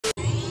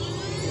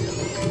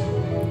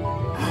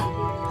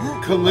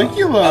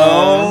Caligula.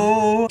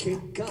 Oh.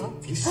 Kick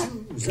off your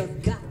shoes,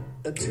 I've got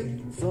a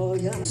tune for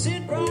ya.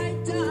 Sit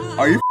right down.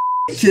 Are you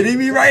kidding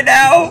me right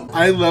now?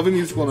 I love a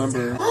musical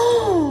number.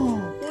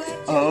 Oh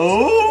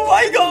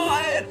my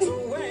god.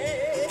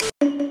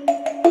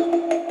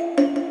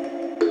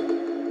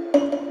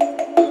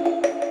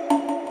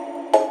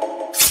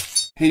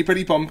 Hey,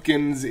 Pretty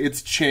Pumpkins,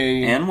 it's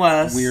Chey. And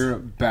Wes. We're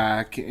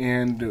back,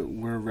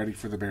 and we're ready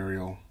for the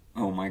burial.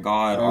 Oh my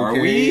god, are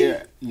we?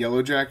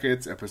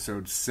 Yellowjackets,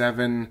 episode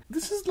 7.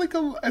 This is like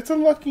it's a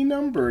lucky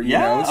number, you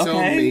Yeah, know? So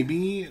okay.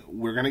 maybe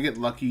we're gonna get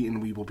lucky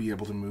and we will be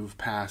able to move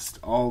past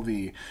all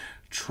the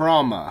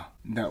trauma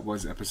that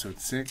was episode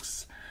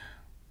 6.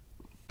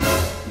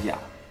 Yeah.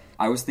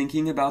 I was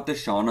thinking about the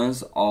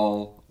Shaunas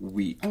all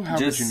week. Oh, how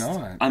could you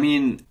not? I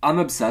mean, I'm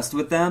obsessed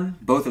with them,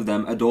 both of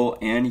them, adult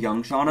and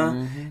young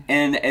Shauna,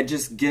 and it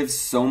just gives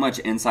so much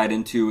insight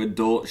into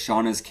adult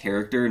Shauna's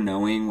character,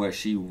 knowing what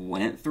she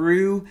went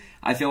through.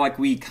 I feel like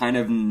we kind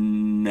of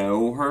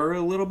know her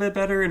a little bit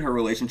better in her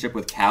relationship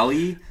with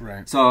Callie.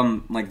 Right. So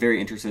I'm like very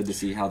interested to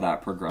see how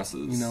that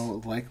progresses. You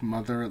know, like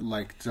mother,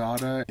 like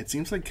daughter. It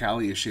seems like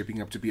Callie is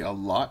shaping up to be a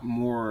lot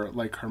more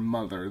like her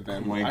mother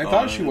than I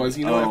thought she was.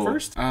 You know, at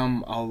first,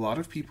 a lot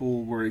of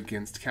people were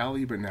against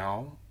Callie, but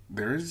now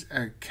there's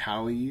a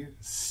Callie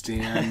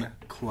Stan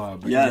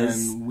club.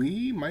 Yes. And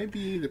we might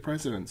be the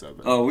presidents of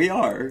it. Oh, we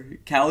are.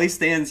 Callie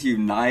Stans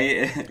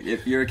unite.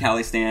 If you're a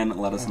Callie Stan,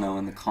 let us know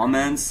in the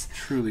comments.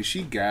 Truly,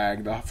 she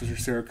gagged Officer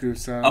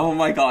Saracusa. Oh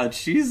my god,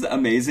 she's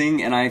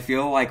amazing, and I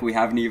feel like we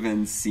haven't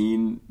even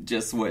seen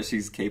just what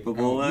she's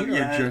capable of we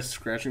yet. are just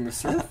scratching the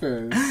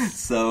surface.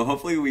 So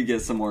hopefully we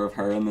get some more of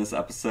her in this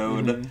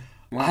episode.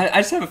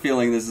 I just have a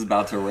feeling this is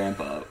about to ramp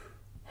up.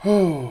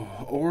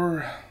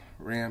 Or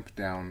ramp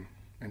down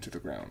into the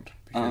ground.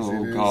 Because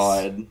Oh, it is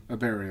God. a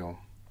burial,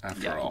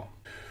 after Yeah. all.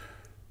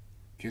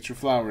 Get your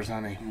flowers,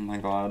 honey. Oh my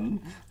god.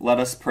 Let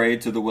us pray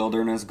to the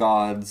wilderness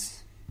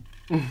gods.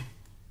 We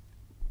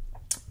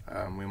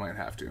might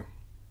have to.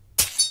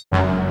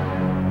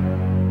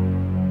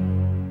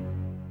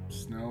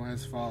 Snow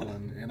has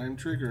fallen, and I'm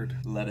triggered.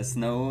 Let it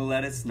snow,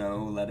 let it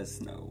snow, let it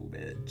snow,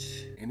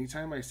 bitch.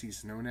 Anytime I see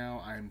snow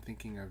now, I'm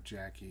thinking of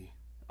Jackie.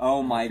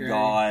 Oh my Okay.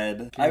 god.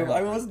 Can't help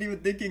I it. wasn't even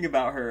thinking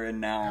about her,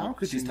 and How now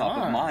could she's you top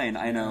not? of mind.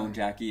 I know, Yeah.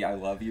 Jackie, I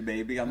love you,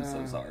 baby. I'm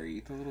so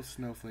sorry. The little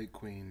snowflake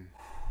queen.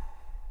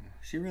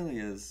 She really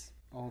is.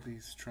 All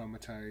these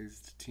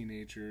traumatized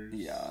teenagers.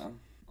 Yeah.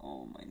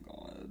 Oh my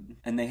god.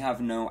 And they have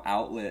no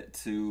outlet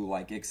to,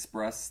 like,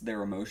 express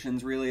their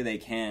emotions, really. They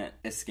can't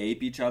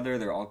escape each other.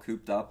 They're all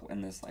cooped up in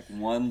this, like,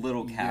 one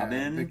little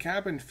cabin. Yeah, the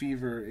cabin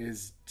fever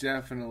is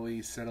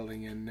definitely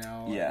settling in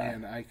now. Yeah.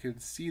 And I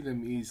could see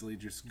them easily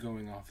just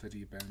going off the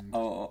deep end.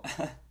 Oh,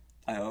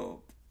 I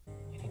hope.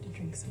 You need to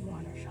drink some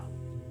water, Sean.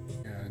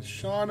 Yeah,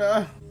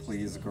 Shauna.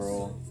 Please,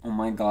 girl. Oh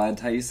my god,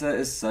 Thaisa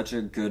is such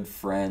a good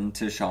friend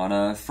to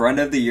Shauna. Friend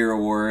of the Year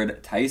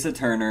award, Thaisa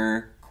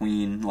Turner,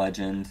 queen,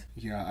 legend.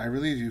 Yeah, I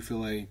really do feel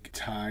like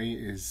Ty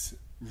is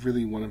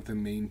really one of the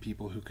main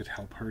people who could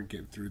help her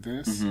get through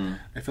this.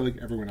 I feel like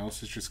everyone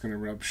else is just going to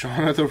rub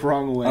Shauna the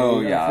wrong way,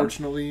 Oh, yeah.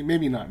 unfortunately.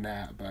 Maybe not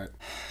Nat, but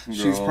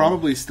she's Girl.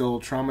 probably still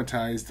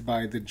traumatized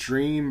by the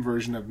dream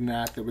version of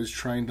Nat that was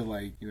trying to,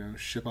 like, you know,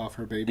 ship off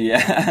her baby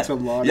Yeah. to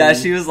Lottie. Yeah,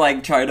 she was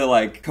like trying to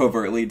like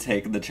covertly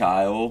take the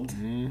child.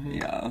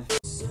 Yeah.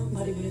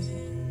 Somebody was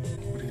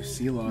What do you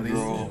see, Lottie?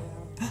 Girl.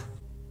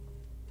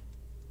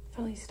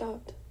 finally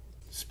stopped.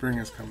 Spring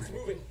is coming.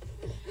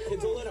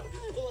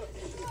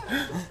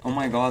 Oh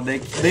my god, they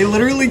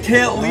literally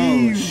can't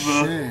leave.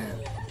 Oh, shit.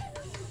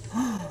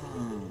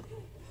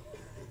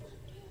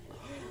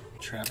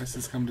 Travis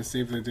has come to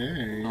save the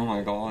day. Oh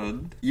my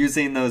god.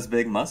 Using those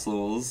big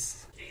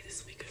muscles. Hey,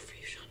 this will be good for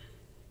you, Shauna.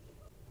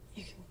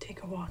 You can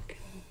take a walk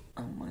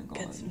and Oh my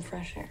get god. some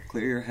fresh air.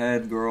 Clear your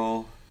head,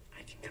 girl.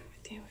 I can come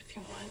with you if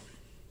you want.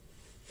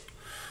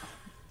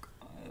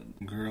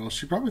 Girl,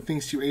 she probably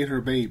thinks you ate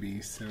her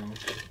baby, so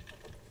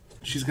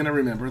she's gonna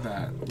remember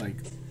that. Like,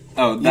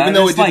 Oh, that even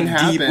though is it didn't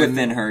like deep happen,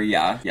 within her,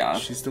 yeah.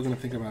 she's still gonna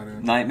think about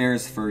it.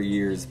 Nightmares for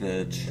years,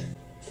 bitch.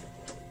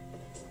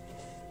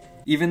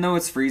 Even though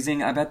it's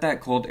freezing, I bet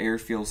that cold air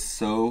feels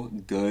so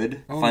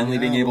good. Oh, Finally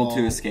yeah, being able to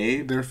well,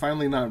 escape. They're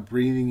finally not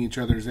breathing each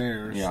other's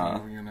air, Yeah.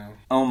 so, you know.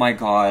 Oh my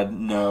god,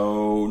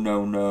 no,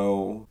 no,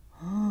 no.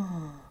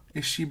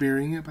 Is she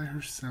burying it by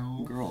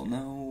herself? Girl,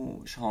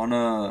 no.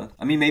 Shauna.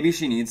 I mean, maybe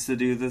she needs to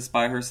do this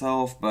by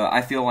herself, but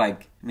I feel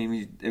like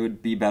maybe it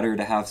would be better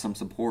to have some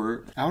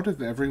support. Out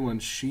of everyone,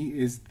 she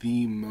is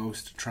the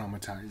most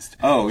traumatized.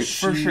 Oh,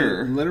 for She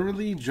sure.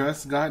 literally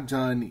just got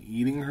done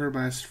eating her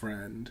best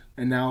friend,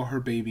 and now her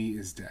baby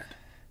is dead.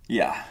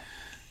 Yeah.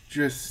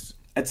 Just,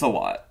 It's a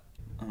lot.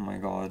 Oh my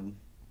god.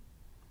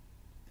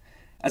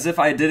 As if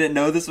I didn't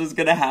know this was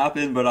gonna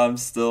happen, but I'm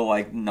still,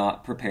 like,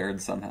 not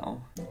prepared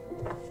somehow.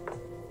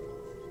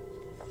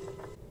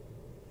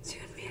 It's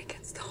you and me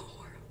against the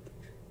whole world.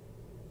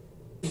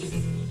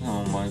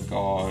 Oh my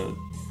god.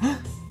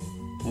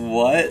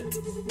 What?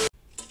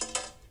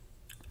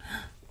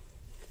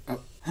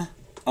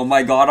 Oh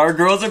my god, our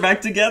girls are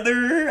back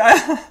together!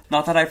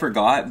 Not that I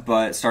forgot,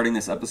 but starting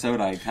this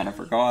episode, I kind of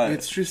forgot.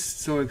 It's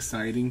just so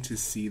exciting to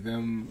see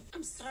them.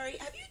 I'm sorry,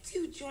 have you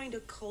two joined a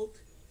cult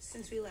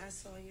since we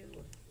last saw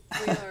you?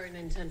 We are an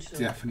intentional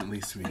Definitely,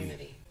 sweetie.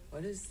 community.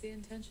 What is the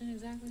intention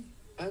exactly?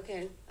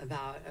 Okay,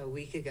 about a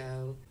week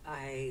ago,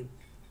 I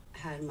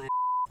had my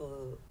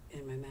full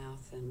in my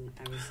mouth and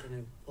I was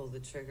gonna pull the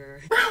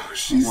trigger.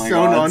 She's oh my so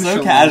god, nonchalant.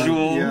 so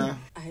casual. Yeah.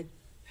 I had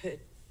put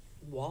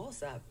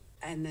walls up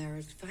and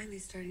they're finally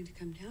starting to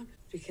come down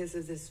because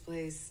of this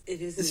place.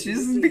 It isn't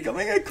She's easy.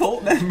 becoming a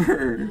cult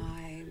member.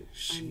 I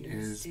She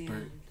is, understand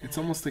but it's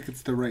that almost like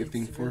it's the right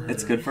thing for her.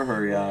 It's good for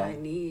her, what yeah. I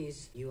need.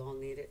 You all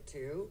need it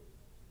too.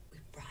 We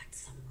brought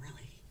some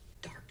really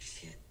dark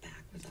shit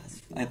back with us.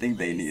 From I that think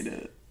they place. need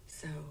it.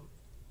 So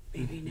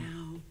maybe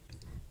now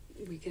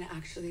we can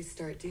actually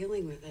start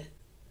dealing with it.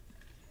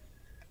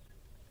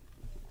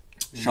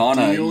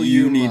 Shauna, Deal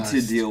you you need to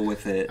must. deal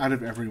with it. Out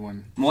of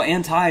everyone. Well,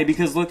 and Ty,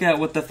 because look at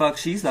what the fuck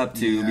she's up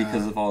to Yeah.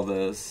 because of all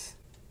this.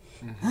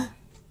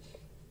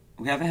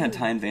 We haven't had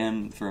Ty and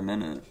Van for a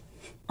minute.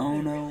 Oh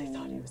no.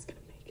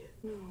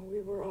 No,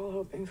 we were all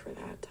hoping for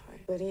that time.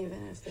 But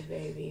even if the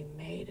baby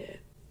made it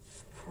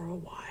for a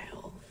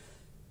while,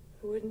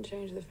 it wouldn't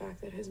change the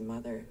fact that his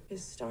mother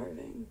is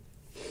starving.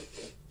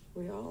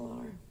 We all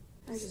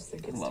are. I just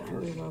think it's Love time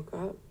her. we woke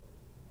up.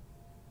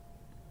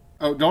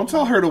 Oh, don't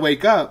tell her to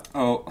wake up.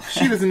 Oh.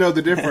 She doesn't know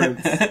the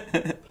difference.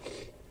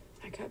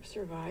 I kept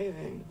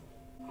surviving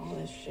all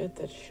this shit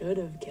that should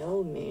have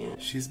killed me.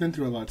 She's been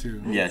through a lot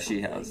too. Yeah,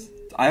 she has.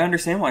 I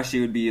understand why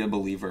she would be a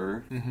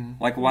believer.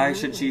 Like, why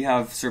should she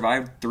have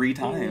survived 3 And it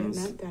times?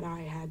 meant that I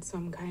had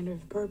some kind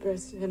of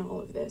purpose in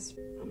all of this.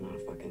 I'm not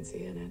fucking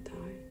seeing it, Ty.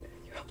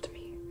 You helped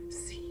me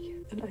see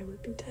that I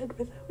would be dead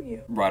without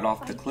you. Right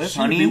off the cliff, She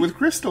would honey. be with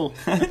Crystal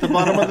at the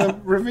bottom of the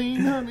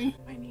ravine, honey.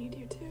 I need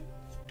you too.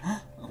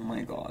 Oh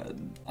my god.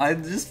 I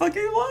just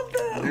fucking love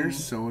them. They're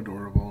so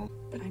adorable.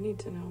 But I need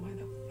to know why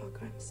the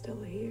fuck I'm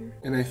still here.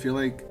 And I feel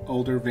like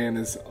older Van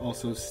is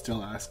also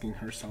still asking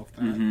herself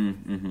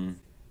that.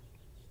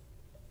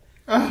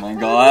 Oh my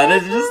god,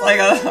 it's just like,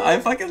 I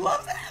fucking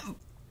love them.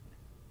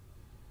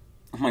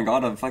 Oh my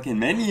god, a fucking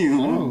menu.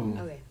 Oh,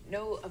 Okay,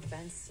 no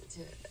offense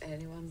to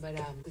anyone, but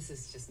this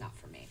is just not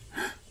for me.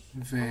 I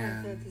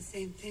Van. thought the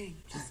same thing.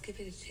 Just give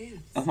it a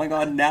chance. Oh my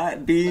god, Nat Look,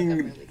 I'm being...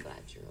 really glad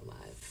you're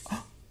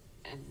alive.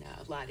 And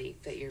Lottie,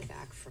 that you're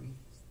back from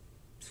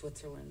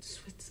Switzerland.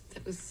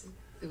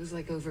 It was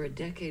like over a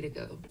decade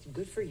ago.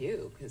 Good for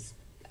you,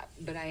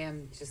 but I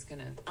am just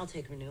gonna... I'll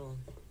take renewal.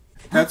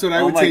 That's what I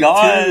Oh would my take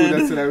God. too.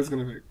 That's what I was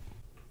gonna pick.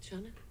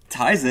 Shauna,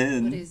 ties what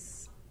in.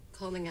 is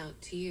calling out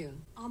to you?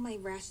 All my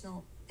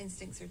rational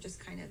instincts are just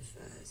kind of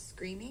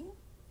screaming.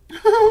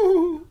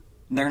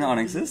 They're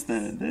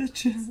non-existent,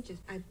 bitch.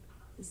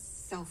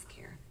 Just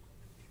self-care.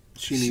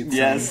 She needs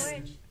Yes.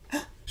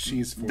 some.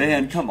 She's for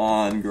Van, it. come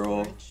on,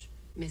 girl.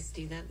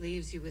 Misty, that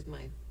leaves you with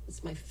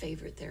it's my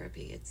favorite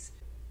therapy. It's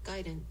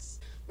guidance.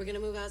 We're gonna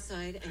move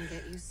outside and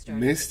get you started.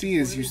 Misty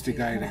is used to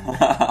guiding.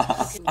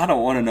 I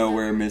don't want to know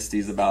where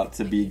Misty's about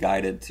to be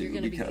guided You're to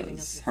gonna be giving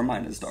because up her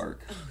mind is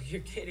dark. Oh,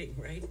 you're kidding,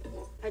 right?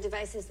 Our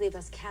devices leave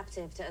us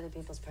captive to other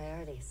people's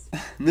priorities.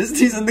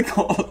 Misty's in the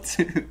call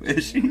too,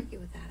 is she? Argue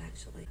with that,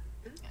 actually.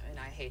 I mean,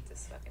 I hate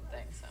this fucking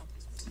thing, so...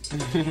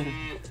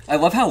 I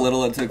love how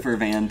little it took for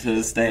Van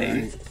to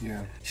stay. Right,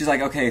 yeah. She's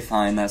like, okay,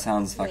 fine, that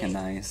sounds fucking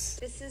nice.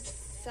 This is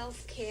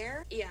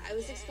self-care? Yeah, I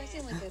was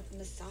expecting like a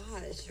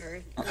massage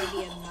or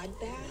maybe a mud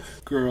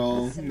bath.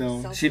 Girl, Some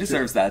no. self- She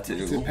deserves that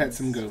To too. pet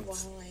some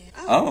goats. While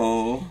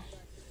Oh.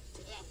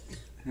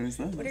 Who's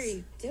this? What are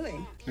you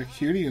doing? A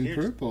cutie in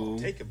purple.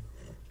 Take him.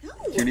 No.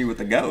 Cutie with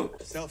the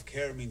goat.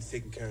 Self-care means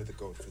taking care of the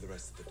goat for the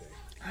rest of the day.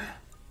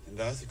 And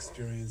thus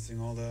experiencing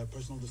all the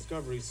personal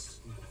discoveries,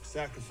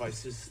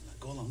 sacrifices that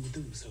go along with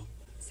doing so.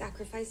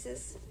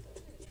 Sacrifices?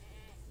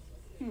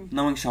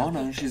 Knowing Shauna,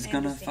 Okay, she's I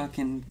gonna understand.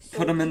 fucking So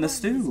put him in you the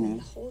want me to spend stew.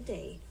 the whole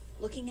day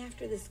looking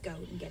after this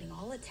goat and getting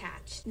all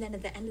attached. And then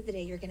at the end of the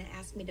day, you're gonna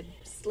ask me to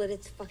slit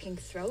its fucking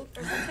throat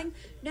or something?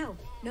 No,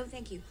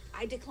 thank you.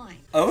 I decline.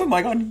 Oh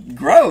my god,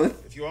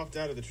 growth! If you opt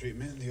out of the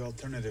treatment, the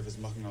alternative is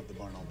mucking out the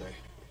barn all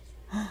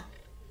day.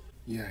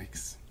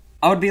 Yikes.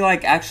 I would be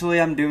like,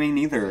 actually, I'm doing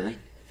neither.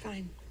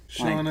 Fine.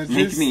 Shauna,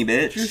 make just, me,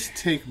 bitch. Just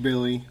take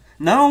Billy.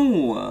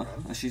 No!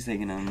 She's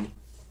taking him.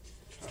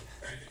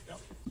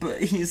 But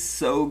he's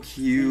so By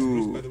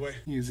cute. the way,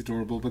 He's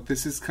adorable, but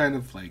this is kind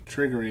of like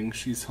triggering.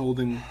 She's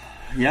holding.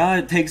 Yeah,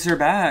 it takes her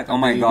back. Oh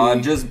my Baby.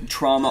 god, just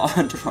trauma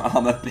on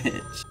trauma,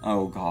 bitch.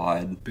 Oh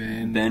god.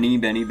 Ben.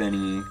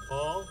 Benny.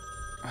 Paul,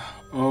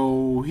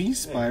 Oh, he's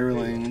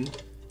spiraling.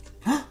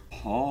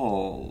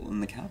 Paul in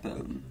the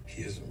cabin.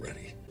 He isn't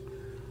ready.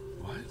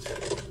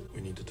 What?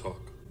 We need to talk.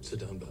 Sit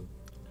down, Ben.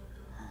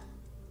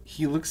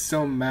 He looks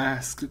so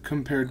masked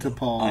compared to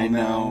Paul I now.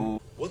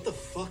 know. What the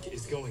fuck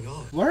is going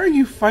on? Why are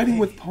you fighting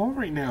with Paul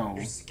right now?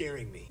 You're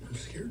scaring me. I'm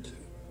scared too.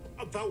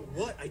 About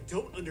what? I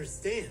don't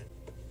understand.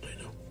 I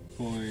know.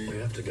 boy. We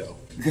have to go.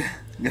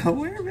 Go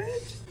where,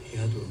 bitch? You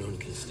had to have known you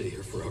can stay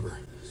here forever.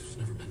 This was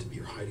never meant to be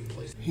your hiding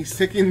place. He's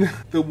taking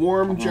the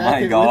warm jacket.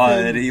 Oh my god,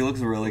 with him. he looks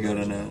really good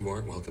in it. You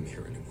aren't welcome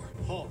here anymore.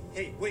 Paul,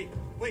 hey, wait,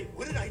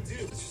 what did I do?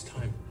 It's just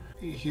time.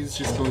 He's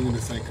just going into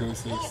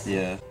psychosis.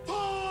 Yeah.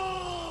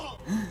 Oh.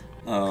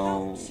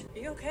 Are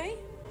you okay?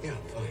 Yeah, I'm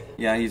fine.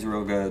 Yeah, he's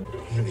real good.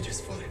 I'm gonna be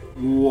just fine.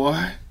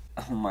 What?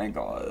 Oh my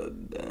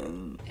god.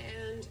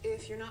 And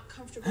if you're not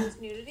comfortable with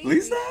nudity,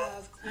 Lisa? we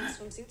have clean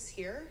swimsuits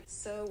here.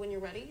 So when you're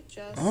ready,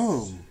 just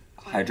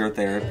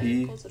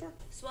Hydrotherapy. close the door.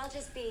 So I'll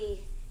just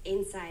be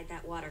inside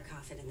that water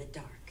coffin in the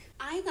dark.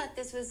 I thought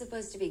this was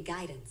supposed to be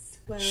guidance.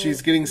 Well,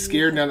 She's getting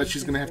scared now that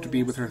she's gonna have to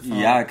be with her thoughts.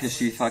 Yeah, because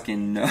she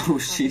fucking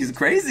knows she's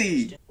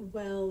crazy.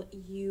 Well,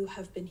 you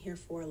have been here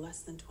for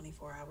less than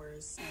 24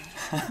 hours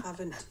and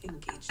haven't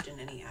engaged in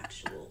any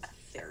actual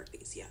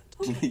therapies yet.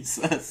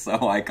 Lisa's so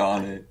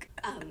iconic.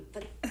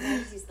 But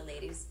let's use the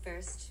ladies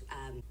first.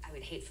 I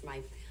would hate for my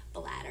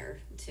bladder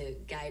to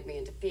guide me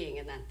into peeing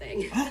in that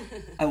thing.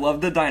 I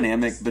love the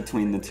dynamic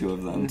between the two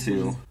of them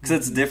too, because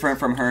it's different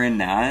from her and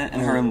Nat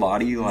and her and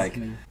Lottie. Like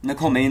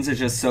Nicole Maines is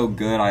just so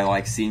good. I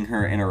like seeing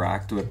her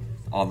interact with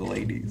all the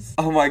ladies.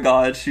 Oh my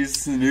god,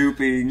 she's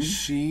snooping.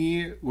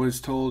 She was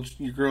told,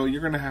 "Girl,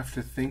 you're gonna have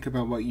to think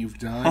about what you've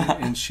done,"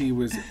 and she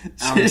was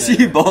out of She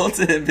there.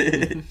 bolted,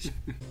 bitch.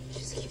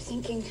 Just keep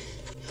thinking,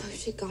 oh,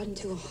 she got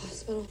into a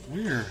hospital.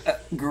 Where?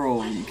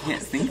 Girl, you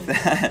can't think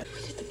that.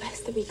 We did the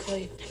best that we could. I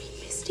mean,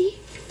 Misty,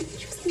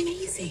 she was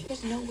amazing.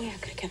 There's no way I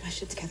could have kept my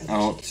shit together.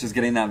 Oh, she's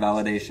getting that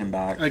validation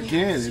back.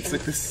 Again, it's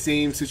like the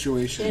same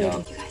situation. Yeah.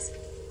 You guys,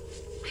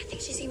 I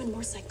think she's even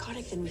more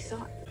psychotic than we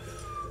thought.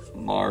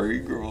 Mari,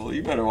 girl,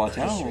 you better watch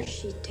I'm out. sure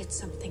she did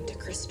something to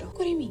Crystal.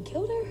 What do you mean,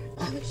 killed her?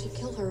 Why would she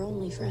kill her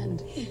only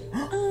friend?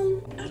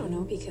 I don't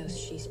know, because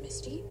she's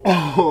Misty.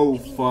 Oh,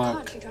 God,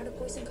 fuck. she tried to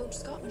poison Coach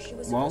Scott when she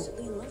was Well,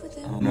 supposedly in love with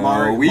him. Oh, no,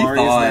 Mari's we Mari's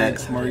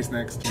thought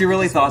next. she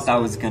really thought that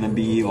was gonna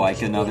be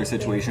like another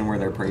situation where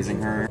they're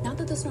praising her. Now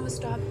that the snow has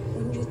stopped,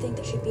 wouldn't you think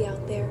that she'd be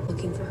out there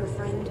looking for her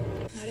friend?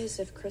 That is,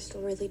 if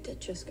Crystal really did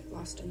just get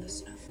lost in the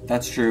snow.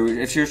 That's true.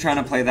 If she was trying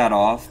to play that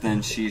off,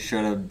 then she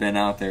should have been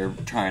out there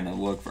trying to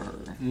look for her.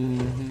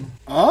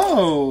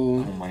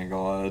 Oh. Oh my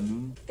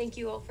god. Thank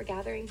you all for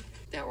gathering.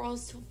 That we're all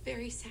still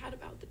very sad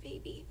about the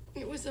baby.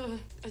 It was a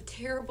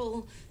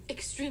terrible,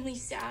 extremely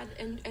sad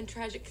and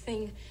tragic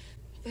thing.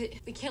 But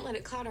we can't let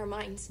it cloud our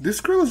minds. This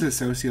girl is a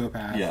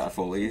sociopath. Yeah,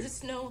 fully. The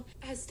snow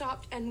has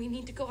stopped and we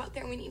need to go out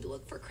there and we need to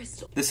look for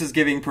Crystal. This is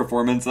giving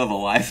performance of a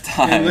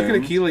lifetime. And look at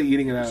Akila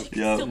eating it up. She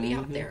could still be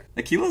out there,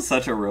 Akila's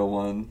such a real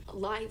one.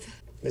 alive.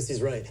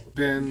 Misty's right.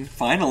 Ben.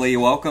 Finally,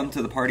 welcome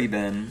to the party,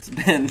 Ben. It's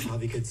been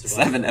Javi could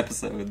survive 7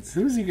 episodes.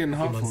 Who's he getting a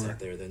few hot months for? out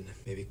there, then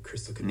maybe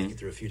Crystal could Me. make it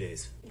through a few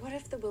days. What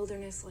if the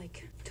wilderness,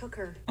 took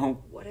her? Oh.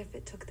 What if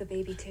it took the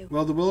baby too?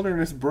 Well, the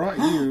wilderness brought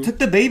you. Took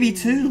the baby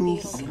too.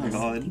 Maybe Oh it'll my give us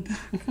god.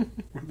 something.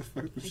 Where the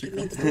fuck was Like she it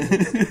made going? the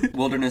blizzard.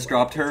 Wilderness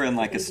dropped her in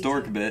like a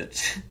stork,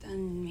 bitch.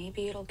 Then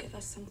maybe it'll give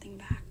us something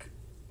back.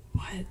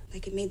 What?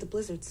 Like it made the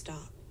blizzard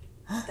stop.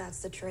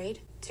 That's the trade?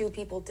 2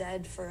 people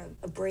dead for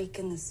a break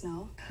in the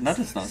snow? That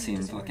does not seem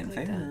Doesn't work fucking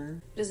like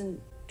fair. It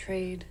doesn't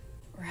trade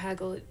or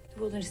haggle. The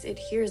wilderness, it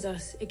hears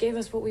us. It gave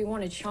us what we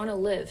wanted. Shauna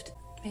lived.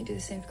 It may do the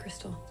same for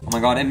Crystal. Oh my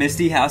god, and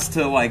Misty has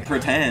to like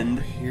pretend.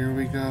 Here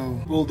we go.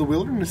 Well, the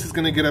wilderness is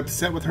gonna get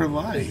upset with her We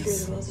hear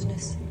lies. the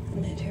wilderness,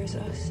 and it hears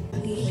us.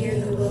 We hear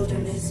the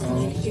wilderness,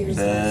 and it hears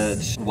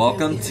us. Bitch.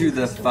 Welcome to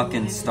the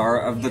fucking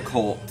start of the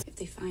cult. If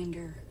they find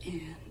her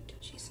and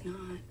she's not,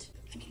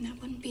 I mean,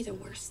 that wouldn't be the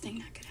worst thing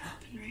that could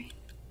happen, right?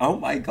 Oh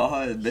my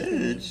god,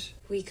 bitch.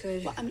 We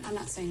could. Well, I'm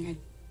not saying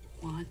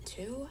I want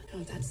to.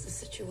 No, that's the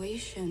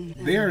situation.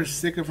 They are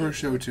sick of her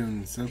show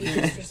tunes, Be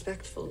okay?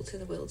 disrespectful to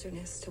the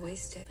wilderness to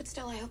waste it. But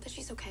still, I hope that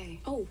she's okay.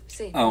 Oh,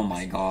 same. Oh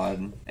my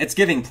god. It's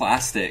giving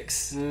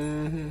plastics.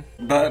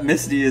 But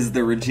Misty is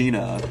the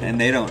Regina, and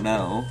they don't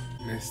know.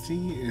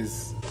 Misty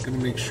is gonna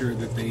make sure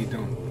that they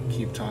don't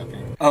keep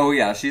talking. Oh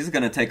yeah, she's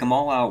gonna take them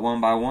all out one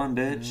by one,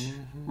 bitch.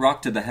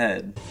 Rock to the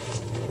head.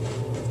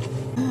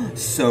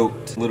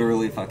 Soaked.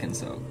 Literally fucking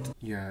soaked.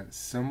 Yeah,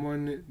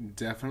 someone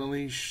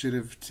definitely should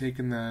have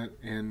taken that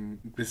and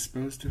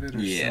disposed of it or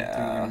Yeah.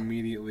 something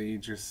immediately.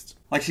 Just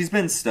Like, she's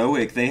been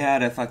stoic. They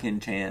had a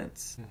fucking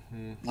chance.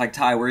 Like,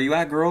 Ty, where you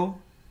at, girl?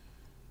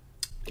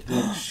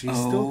 look, she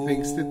still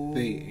thinks that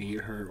they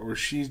ate her, or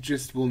she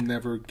just will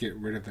never get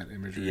rid of that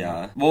imagery.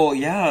 Yeah. Well,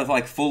 yeah,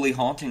 like, fully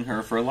haunting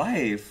her for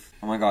life.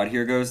 Oh my god,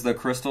 here goes the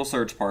crystal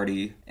search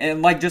party.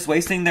 And, like, just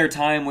wasting their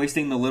time,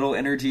 wasting the little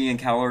energy and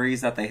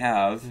calories that they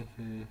have.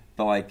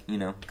 But, like, you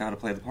know, gotta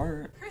play the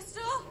part.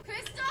 Crystal!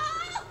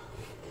 Crystal!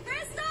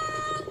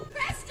 Crystal!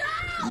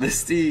 Crystal!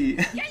 Misty.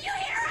 Can you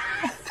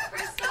hear us?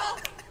 Crystal!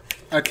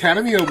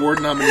 Academy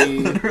Award nominee.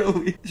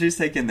 Literally. She's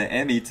taking the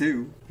Emmy,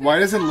 too. Why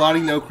doesn't Lottie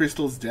know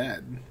Crystal's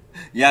dead?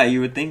 Yeah, you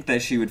would think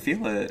that she would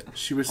feel it.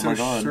 She was Oh so my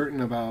God.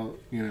 certain about,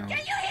 you know. Can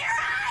you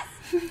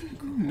hear us?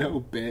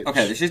 No, bitch.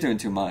 Okay, she's doing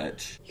too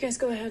much. You guys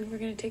go ahead. We're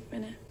gonna take a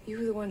minute. You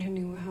were the one who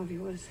knew how he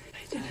was.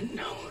 I didn't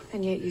know.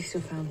 And yet you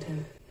still found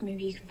him.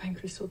 Maybe you can find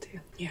Crystal too.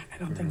 Yeah, I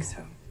don't think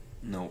so.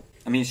 No.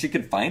 I mean, she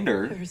could find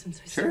her. Ever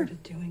since I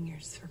started doing your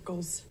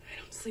circles, I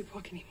don't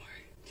sleepwalk anymore.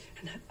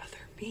 And that other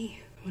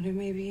me, when I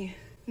maybe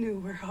knew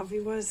where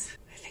Javi was,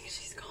 I think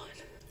she's gone.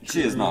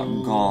 She is not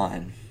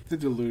gone. The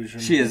delusion.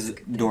 She is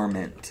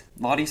dormant.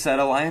 Lottie said,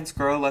 Alliance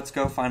Grow, let's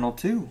go final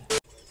 2.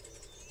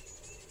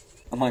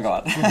 Oh my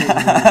god.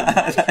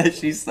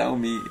 She's so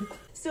mean.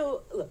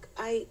 So, look,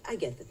 I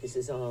get that this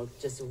is all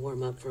just a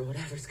warm-up for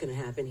whatever's gonna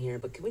happen here,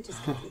 but can we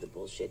just get through the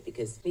bullshit?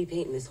 Because me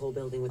painting this whole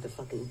building with a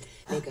fucking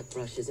makeup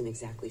brush isn't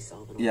exactly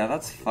solving all Yeah, the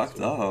that's problems.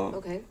 fucked up.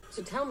 Okay,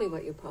 so tell me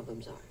what your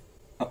problems are.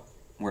 Oh,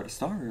 where to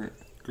start?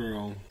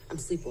 Girl. I'm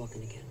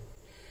sleepwalking again.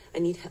 I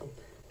need help.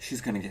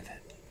 She's gonna give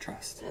it.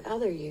 Trust. That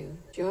other you,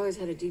 she always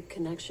had a deep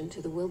connection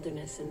to the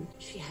wilderness, and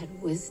she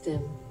had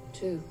wisdom,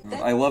 too.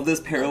 I love this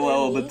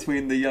parallel me?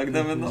 between the young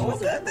them and the old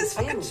them. This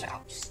fucking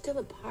show. She's still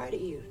a part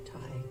of you, Ty.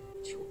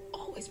 She will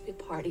always be a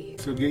part of you.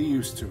 So get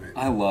used to it.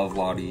 I love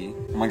Lottie.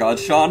 Oh my god,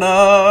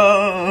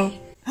 Shauna!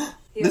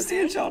 Misty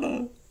and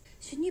Shauna.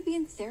 Shouldn't you be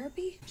in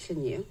therapy?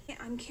 Shouldn't you? Yeah,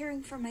 I'm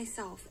caring for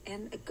myself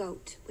and a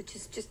goat, which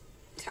is just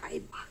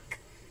tied.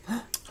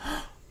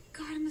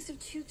 God, I must have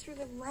chewed through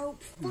the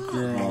rope. Fuck.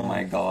 Oh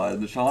my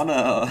god,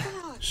 Shauna.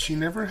 She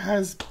never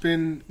has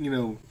been,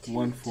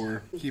 one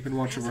for keeping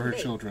watch over her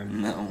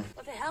children. No. Well,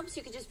 if it helps,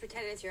 you could just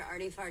pretend it's your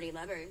arty-farty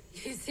lover.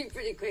 You seem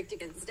pretty quick to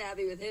get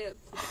stabby with him.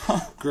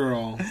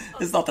 Girl.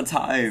 It's not the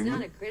time. It's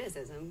not a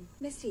criticism.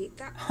 Misty,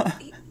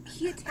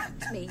 he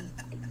attacked me.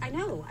 I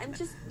know. I'm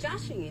just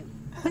joshing you.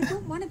 I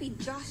don't want to be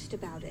joshed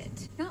about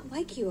it. Not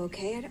like you,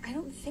 okay? I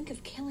don't think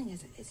of killing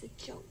as a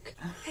joke.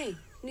 Hey,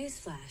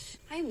 newsflash.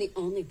 I am the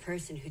only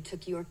person who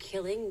took your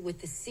killing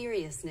with the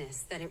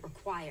seriousness that it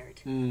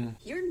required.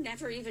 You're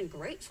never even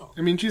grateful.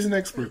 I mean, she's an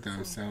expert,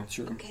 though, so.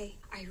 Sure. Okay,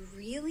 I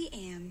really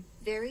am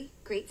very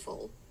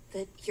grateful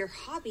that your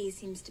hobby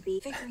seems to be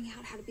figuring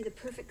out how to be the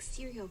perfect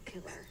serial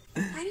killer.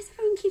 Why does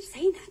everyone keep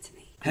saying that to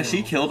me? Has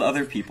she killed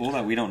other people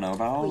that we don't know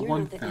about? Well, you're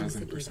not that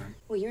innocent 1000%. either.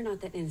 Well, you're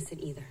not that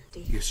innocent either.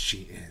 Yes,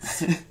 she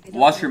is.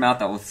 Wash your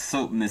mouth out with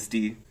soap,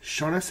 Misty.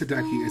 Shauna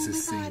Sadaki is a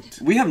saint.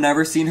 We have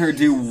never seen her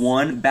do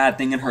one bad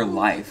thing in her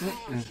life.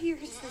 Here's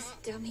this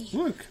dummy.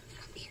 Look.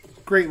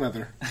 Great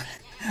mother.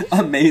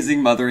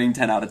 Amazing mothering,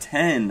 10 out of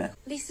 10.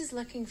 Lisa's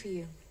looking for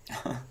you.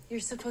 You're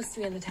supposed to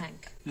be in the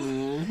tank.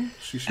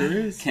 She sure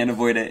is. Can't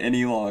avoid it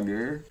any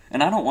longer.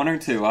 And I don't want her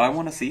to. I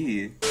want to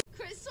see.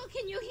 Crystal,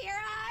 can you hear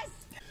us?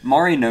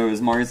 Mari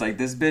knows. Mari's like,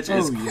 this bitch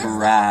is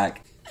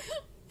crack.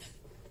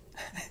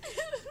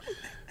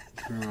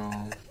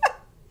 Girl.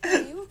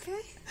 Are you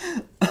okay?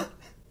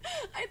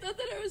 I thought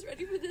that I was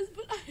ready for this,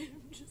 but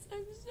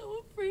I'm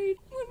so afraid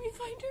when we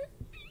find her.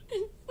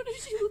 And what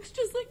if she looks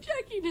just like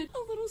Jackie did?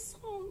 A little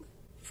song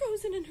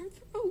frozen in her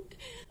throat.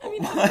 I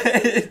mean,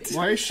 What?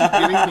 Why is she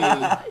getting me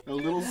a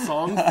little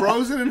song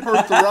frozen in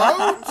her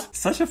throat?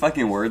 Such a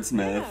fucking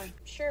wordsmith. Yeah,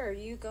 sure.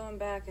 You going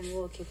back and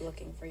we'll keep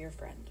looking for your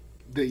friend.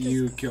 That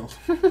you killed.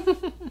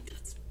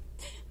 That's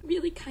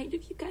really kind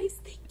of you guys.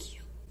 Thank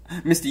you.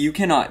 Misty, you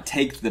cannot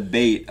take the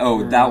bait.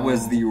 Oh, that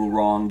was the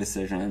wrong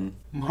decision.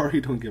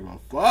 Mari don't give a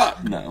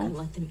fuck. No.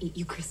 Let them eat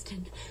you,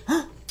 Kristen.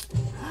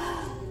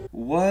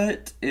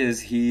 What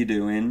is he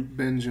doing?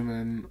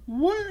 Benjamin,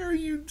 what are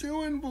you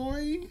doing,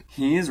 boy?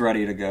 He's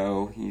ready to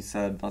go. He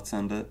said, let's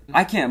end it.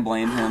 I can't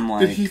blame him,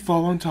 like... Did he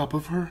fall on top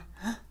of her?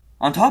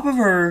 On top of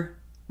her?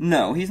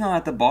 No, he's not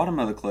at the bottom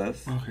of the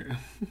cliff. Okay.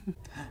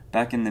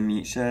 Back in the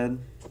meat shed.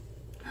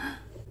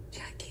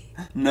 Jackie.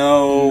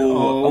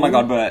 No. Oh my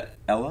god, but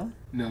Ella?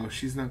 No,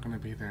 she's not gonna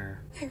be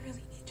there. I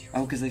really need you.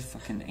 Oh, because they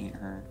fucking ate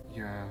her.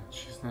 Yeah,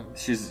 she's not.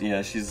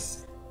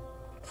 She's...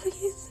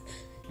 Please.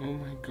 Oh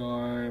my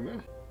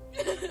god.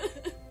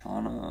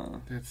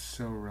 Anna. That's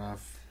so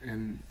rough.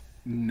 And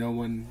no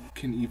one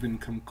can even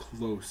come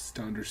close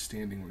to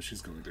understanding what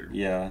she's going through.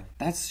 Yeah.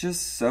 That's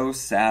just so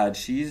sad.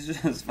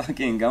 She's just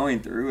fucking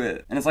going through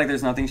it. And it's like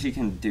there's nothing she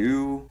can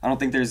do. I don't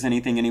think there's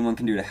anything anyone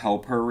can do to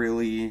help her,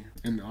 really.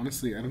 And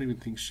honestly, I don't even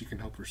think she can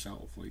help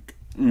herself. Like,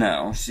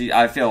 no,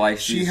 I feel like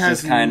she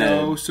has just kind of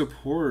no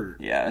support.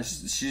 Yeah,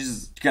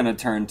 she's gonna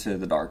turn to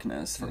the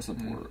darkness for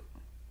support.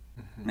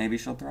 Maybe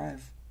she'll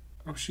thrive.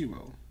 Oh, she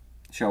will.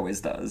 She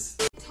always does.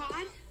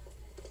 Todd?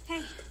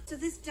 Hey, so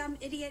this dumb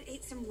idiot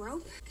ate some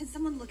rope? Can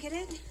someone look at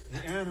it?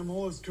 The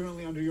animal is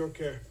currently under your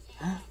care.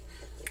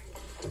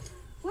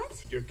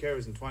 What? Your care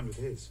is entwined with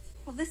his.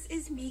 Well, this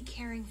is me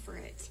caring for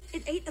it.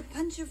 It ate a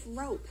bunch of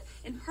rope,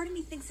 and part of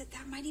me thinks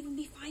that might even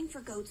be fine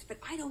for goats, but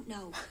I don't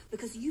know,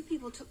 because you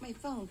people took my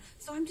phone,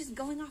 so I'm just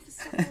going off of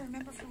stuff I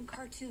remember from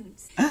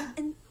cartoons.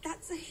 And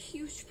that's a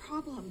huge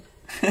problem.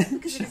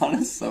 Sean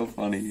is so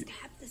funny.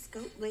 Stab this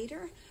goat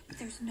later, but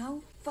there's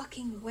no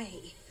fucking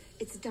way.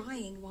 It's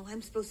dying while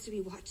I'm supposed to be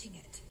watching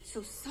it.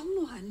 So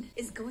someone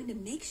is going to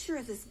make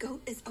sure this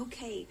goat is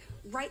okay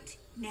right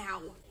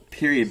now.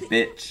 Period,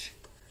 bitch.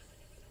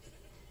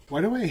 Why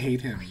do I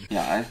hate him?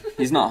 Yeah,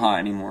 he's not hot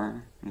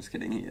anymore. I'm just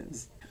kidding, he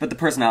is. But the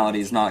personality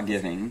is not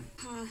giving.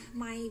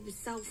 My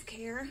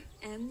self-care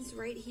ends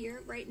right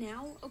here, right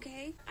now,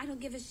 okay? I don't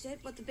give a shit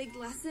what the big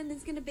lesson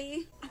is gonna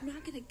be. I'm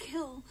not gonna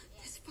kill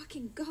this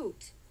fucking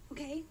goat.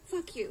 okay?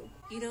 Fuck you.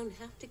 You don't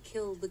have to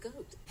kill the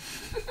goat.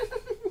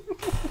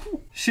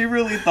 She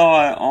really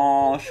thought,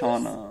 aw,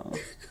 Shauna.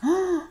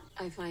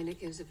 I find it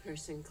gives a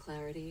person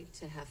clarity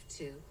to have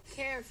to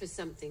care for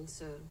something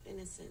so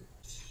innocent.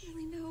 I don't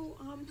really know,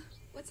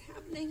 what's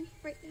happening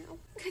right now.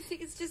 I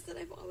think it's just that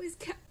I've always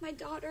kept my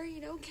daughter, you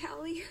know,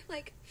 Callie,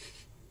 like,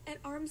 at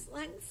arm's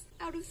length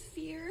out of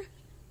fear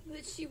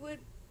that she would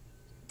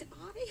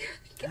die.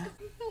 So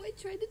I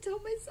tried to tell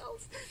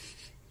myself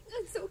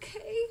it's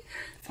okay.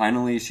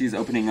 Finally, she's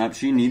opening up.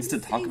 She needs to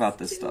talk about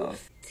this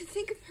stuff. To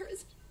think of her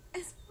as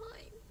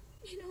mine,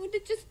 you know, and to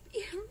just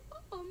be her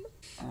mom.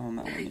 Oh,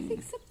 Melanie. I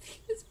think something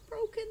is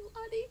broken,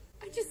 Lottie.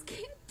 I just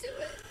can't do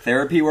it.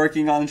 Therapy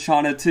working on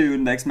Shauna too.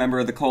 Next member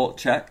of the cult,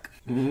 check.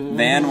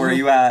 Van, where are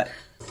you at?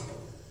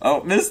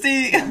 Oh,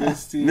 Misty!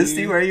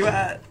 Misty, where are you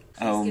at?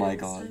 Oh my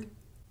god.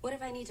 What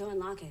if I need to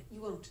unlock it?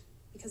 You won't,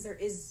 because there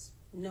is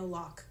no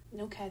lock,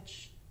 no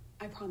catch.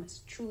 I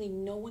promise, truly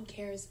no one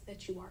cares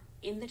that you are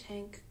in the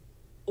tank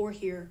or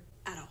here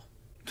at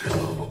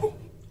all.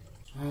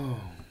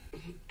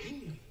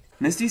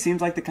 Misty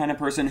seems like the kind of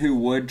person who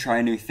would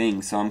try new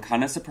things, so I'm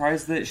kind of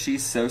surprised that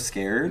she's so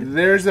scared.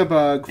 There's a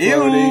bug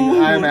floating.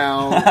 Ew. I'm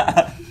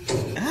out.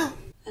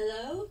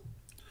 Hello?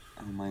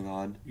 Oh my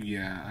god.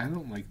 Yeah, I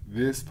don't like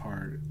this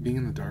part. Being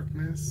in the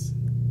darkness.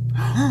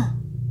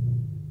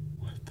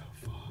 What the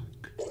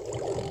fuck?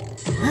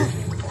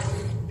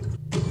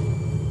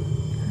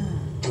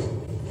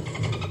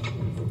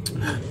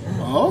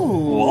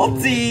 Oh.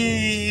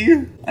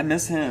 Walty! I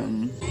miss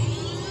him.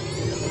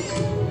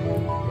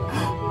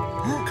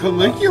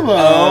 Caligula.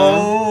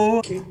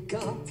 Oh. Kick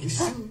off your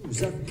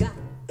shoes, I've got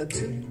a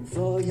tune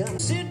for ya.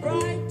 Sit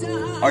right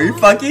down. Are you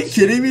fucking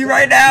kidding me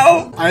right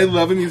now? I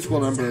love a musical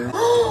number.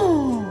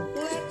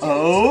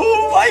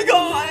 Oh my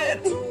god!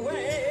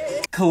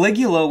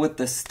 Caligula with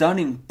the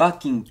stunning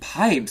fucking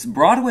pipes.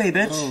 Broadway,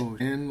 bitch. Oh,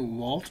 and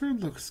Walter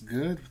looks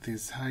good with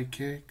his high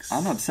kicks.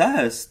 I'm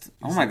obsessed. He's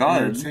oh my an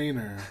god.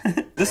 entertainer.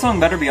 This song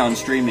better be on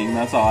streaming,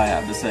 that's all I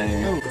have to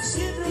say. Oh.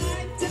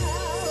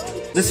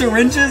 The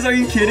syringes, are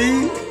you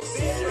kidding?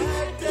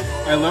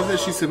 I love that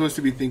she's supposed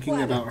to be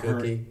thinking about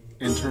her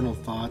internal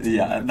thoughts.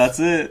 Yeah, that's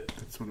it.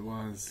 That's what it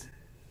was.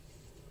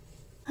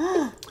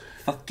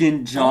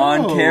 Fucking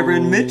John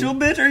Cameron Mitchell,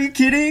 bitch, are you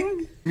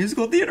kidding?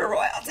 Musical theater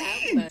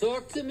royalty.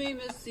 Talk to me,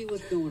 Missy,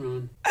 what's going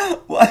on?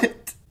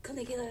 What?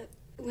 Caligula,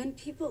 when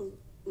people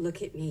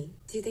look at me,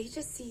 do they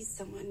just see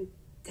someone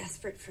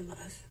desperate for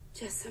love?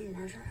 Just a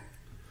murderer?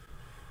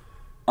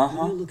 Uh-huh.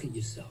 When you look at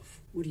yourself,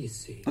 what do you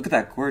see? Look at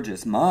that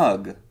gorgeous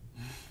mug.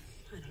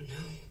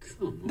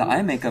 Come on, the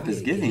eye makeup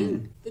is try giving.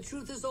 again. The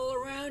truth is all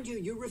around you.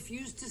 You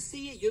refuse to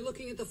see it. You're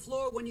looking at the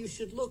floor when you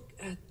should look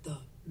at the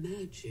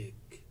magic.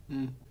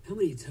 How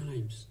many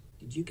times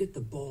did you get the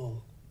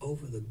ball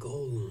over the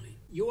goal line?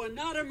 You are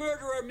not a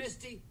murderer,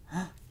 Misty.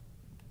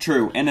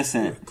 True,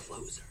 innocent. You're a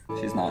closer.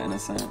 She's not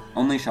innocent.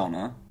 Only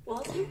Shauna.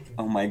 Walter?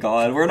 Oh my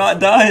god, we're not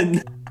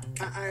done.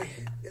 I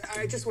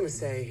just want to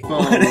say...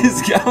 What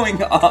is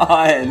going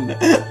on?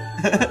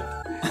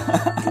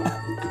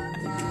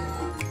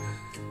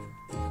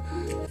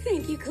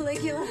 Thank you,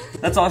 Caligula.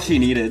 That's all she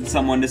needed.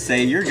 Someone to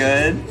say, you're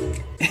good.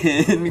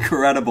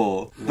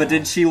 Incredible. But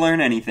did she learn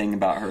anything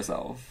about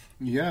herself?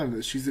 Yeah,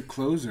 that she's a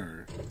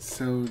closer.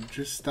 So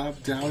just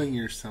stop doubting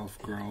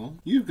yourself, girl.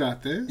 You've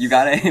got this. You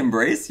gotta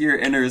embrace your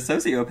inner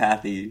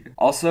sociopathy.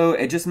 Also,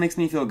 it just makes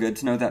me feel good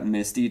to know that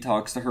Misty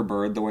talks to her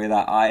bird the way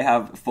that I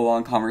have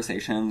full-on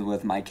conversations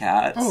with my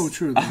cats. Oh,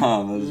 true. It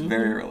was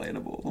very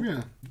relatable.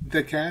 Yeah.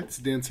 The cats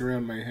dance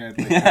around my head.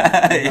 Like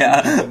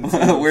yeah.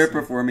 We're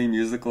performing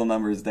musical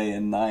numbers day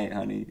and night,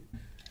 honey.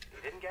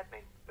 You didn't get me,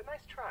 but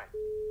nice try.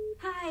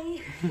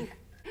 Hi.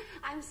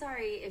 I'm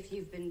sorry if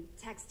you've been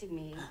texting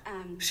me.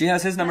 She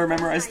has his number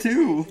memorized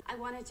too. I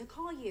wanted to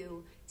call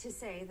you to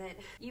say that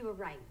you were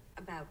right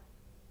about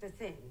the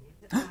thing.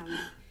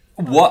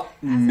 What,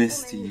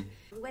 Misty? Woman,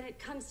 when it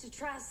comes to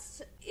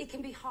trust, it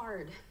can be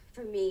hard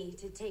for me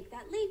to take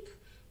that leap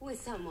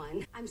with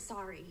someone. I'm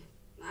sorry.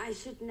 I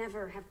should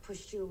never have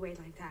pushed you away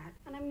like that.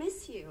 And I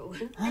miss you.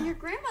 And your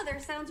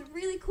grandmother sounds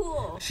really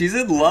cool. She's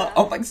in love.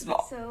 Oh my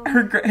god. So,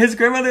 his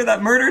grandmother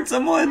that murdered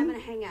someone? I'm gonna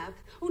hang up.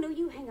 Oh no,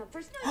 you hang up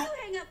first. No, you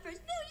hang up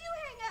first. No, you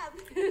hang up.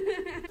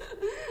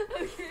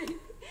 Okay.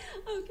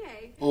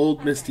 Okay.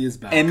 Old Misty is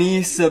back.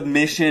 Emmy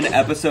submission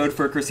episode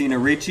for Christina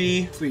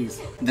Ricci.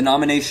 Please. The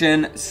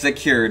nomination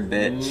secured,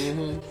 bitch.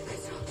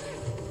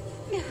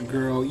 Mm-hmm.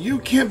 Girl, you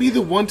can't be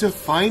the one to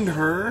find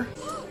her.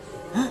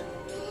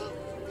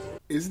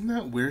 Isn't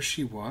that where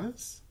she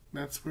was?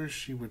 That's where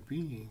she would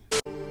be.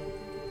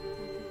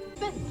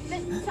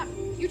 Ben, stop.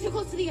 You're too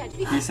close to the edge.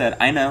 He said,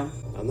 I know.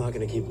 I'm not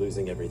gonna keep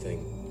losing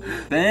everything.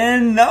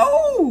 Ben,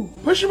 no!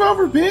 Push him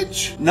over,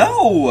 bitch!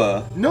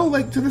 No! No,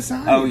 like to the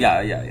side. Oh,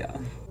 yeah.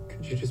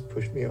 Could you just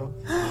push me off?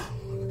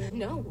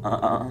 No.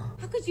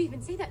 How could you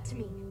even say that to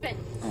me? Ben.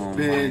 Oh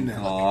Ben. my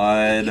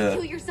god. You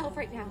kill yourself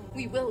right now.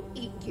 We will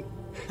eat you.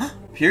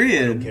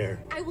 Period. I don't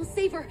care. I will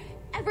savor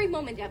every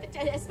moment of it,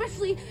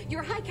 especially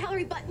your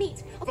high-calorie butt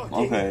meat.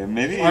 Okay,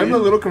 maybe I'm a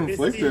little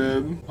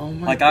conflicted. Oh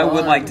my like, God. I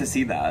would like to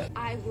see that.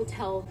 I will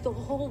tell the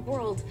whole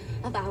world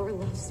of our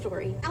love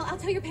story. I'll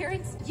tell your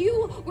parents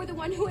you were the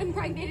one who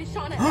impregnated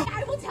Shauna.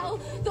 I will tell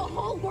the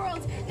whole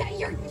world that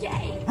you're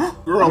gay.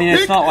 Girl, I mean,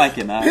 it's not like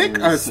it matters. Pick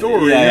a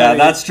story. Yeah,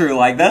 that's true.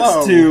 Like, that's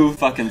Whoa. two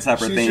fucking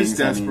separate She's things. just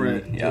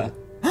desperate. I mean, yeah.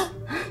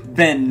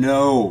 Ben,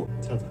 no.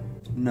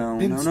 No,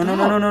 Ben, no, no, stop. no,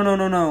 no, no, no, no,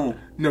 no, no.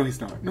 No, he's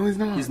not. No, he's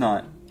not. He's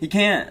not. He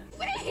can't.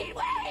 Wait.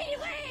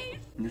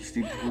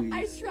 Misty, please.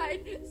 I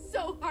tried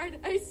so hard.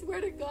 I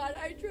swear to God,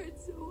 I tried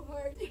so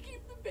hard to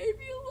keep the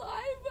baby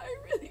alive. I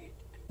really.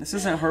 This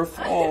isn't her I'm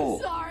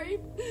fault. sorry.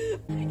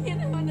 I can't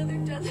have another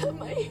death on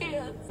my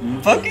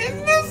hands.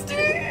 Fucking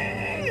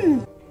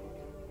Misty!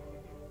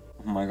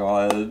 Oh my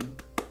God.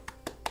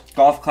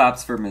 Golf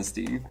claps for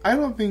Misty. I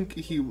didn't think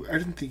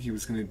he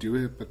was gonna do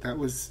it, but that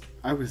was.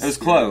 It was It was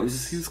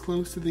close. He was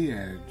close to the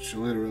edge,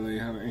 literally,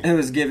 honey. It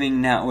was giving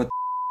Nat with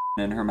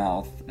in her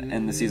mouth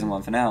in the season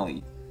 1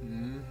 finale.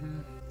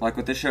 Like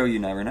with the show, you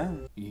never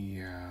know.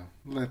 Yeah,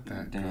 let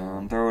that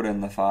Damn, throw it in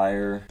the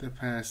fire. The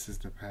past is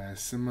the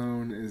past.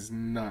 Simone is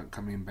not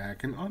coming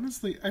back, and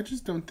honestly, I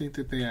just don't think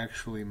that they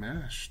actually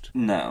mashed.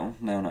 No.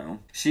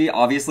 She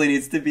obviously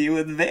needs to be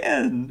with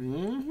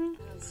Van.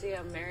 I don't see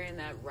how marrying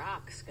that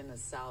rock's gonna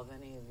solve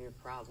any of your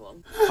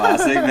problems.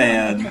 Classic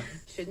Van.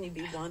 Shouldn't he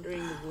be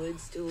wandering the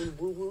woods doing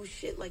woo-woo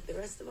shit like the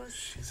rest of us?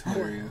 She's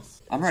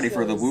hilarious. I'm ready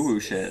for the woo-woo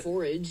shit.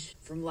 Forage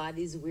from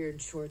Lottie's weird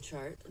chore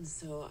chart, and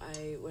so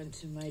I went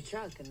to my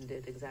truck and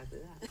did exactly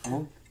that.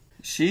 Oh,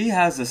 she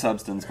has a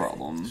substance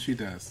problem. She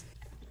does.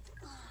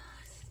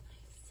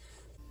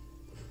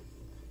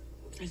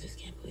 I just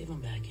can't believe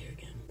I'm back here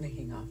again.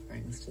 Making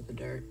offerings to the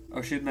dirt.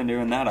 Oh, she's been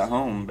doing that at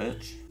home,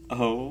 bitch.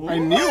 Oh. I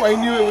knew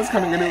it was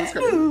coming. I knew it was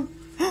coming.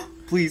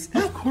 Please.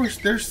 Of course,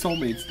 they're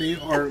soulmates. They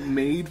are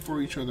made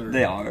for each other.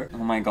 They are. Oh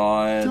my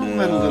God. Don't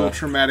let a little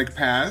traumatic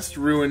past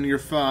ruin your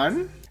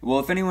fun. Well,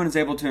 if anyone is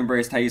able to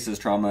embrace Thais'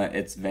 trauma,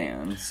 it's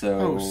Van.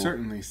 So. Oh,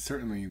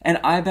 certainly. And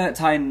I bet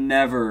Ty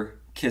never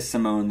kissed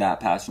Simone that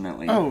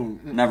passionately. Oh.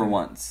 Never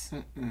once.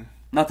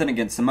 Nothing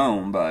against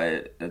Simone,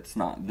 but it's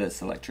not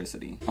this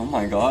electricity. Oh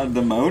my God,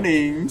 the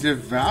moaning.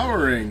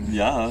 Devouring.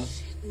 Yeah.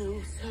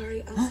 No,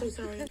 sorry. I'm so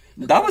sorry.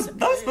 That was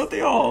both of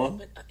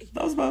y'all.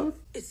 That was both.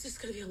 It's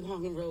just gonna be a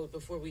long road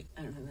before we...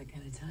 I don't have that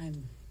kind of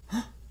time.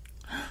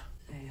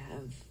 I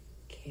have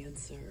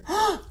cancer.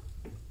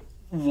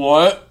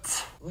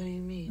 What? What do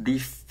you mean? The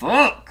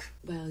fuck?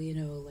 Well, you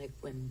know, like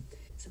when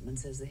someone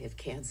says they have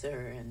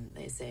cancer and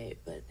they say,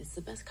 but it's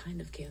the best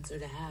kind of cancer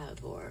to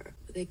have, or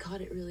they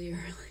caught it really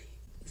early.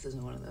 This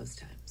isn't one of those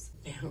times.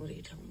 Yeah, what are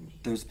you telling me?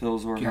 Those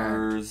pills were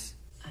hers.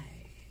 I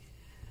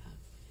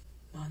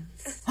have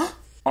months.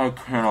 I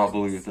cannot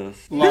believe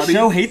this. Lottie, the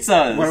show hates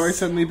us. Why do I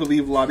suddenly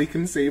believe Lottie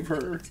can save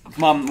her?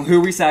 Mom, who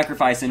are we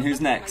sacrificing?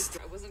 Who's next?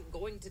 I wasn't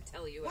going to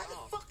tell you at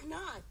all. Why the fuck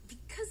not?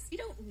 Because you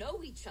don't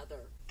know each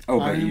other. Oh,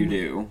 but you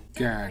do.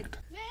 Gagged.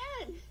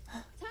 Man,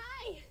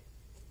 Ty,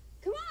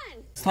 come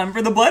on. It's time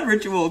for the blood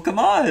ritual. Come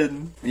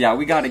on. Yeah,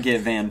 we gotta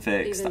get Van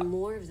fixed. Even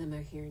more of them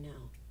are here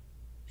now.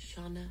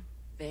 Shauna,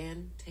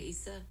 Van,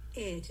 Taisa.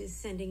 It is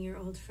sending your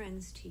old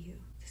friends to you.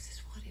 This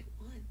is what it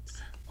wants.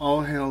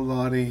 All hail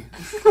Lottie.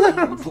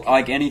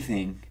 Like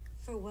anything.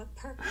 For what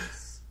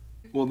purpose?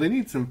 Well, they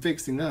need some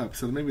fixing up,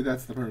 so maybe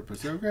that's the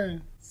purpose. Okay.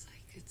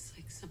 It's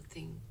like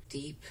something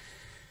deep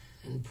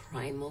and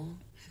primal.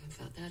 I haven't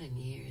felt that in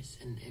years,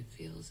 and it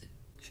feels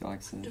She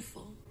likes it.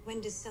 wonderful. When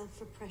does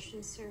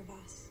self-repression serve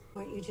us?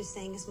 Weren't you just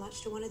saying as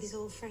much to one of these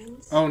old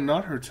friends? Oh,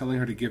 not her telling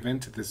her to give in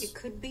to this. It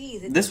could be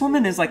that This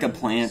woman is like a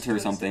plant or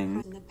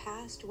something. in the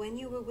past, when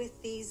you were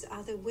with these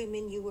other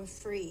women, you were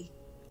free.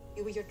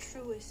 You were your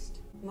truest,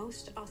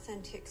 most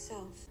authentic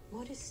self.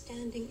 What is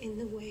standing in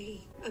the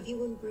way of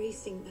you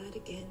embracing that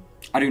again?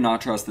 I do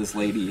not trust this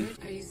lady.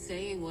 Are you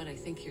saying what I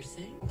think you're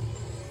saying?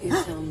 You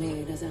tell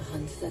me, does a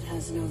hunt that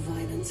has no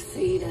violence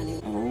feed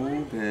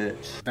anyone? Oh,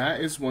 bitch.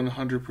 That is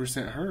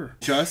 100% her.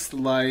 Just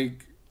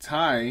like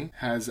Ty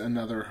has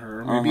another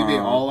her. Maybe they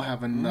all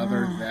have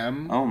another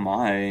them. Oh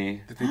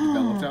my. That they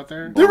developed out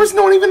there. There was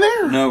no one even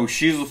there. No,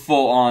 she's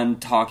full on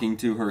talking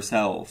to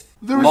herself.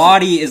 There was-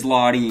 Lottie is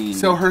Lottieing.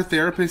 So her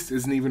therapist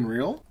isn't even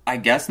real? I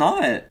guess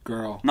not.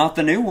 Girl. Not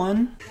the new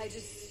one. I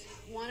just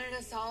wanted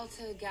us all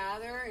to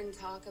gather and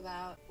talk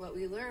about what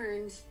we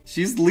learned.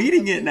 She's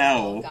leading it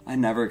now. I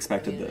never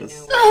expected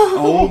this.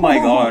 Oh my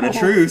God, a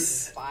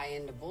truce. Buy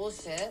into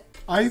bullshit.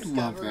 I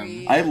love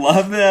them. I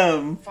love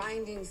them.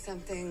 Finding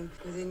something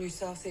within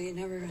yourself that you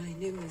never really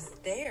knew was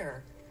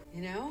there,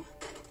 you know?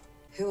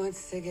 Who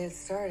wants to get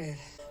started?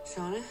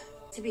 Shauna?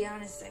 To be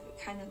honest, I've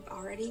kind of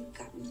already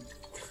gotten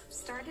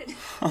started.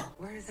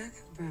 Where did that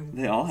come from?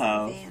 They all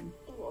have.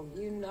 Oh,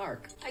 you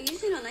narc. I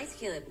usually don't like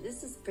tequila, but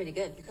this is pretty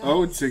good.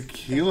 Oh,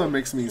 tequila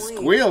makes me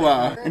squeal.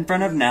 In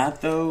front of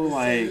Nat, though,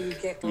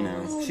 like, you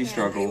know, she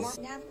struggles.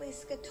 Natalie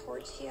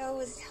Scatorchio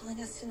was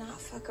telling us to not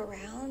fuck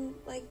around.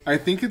 Like, I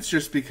think it's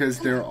just because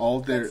they're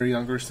all their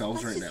younger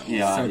selves right now.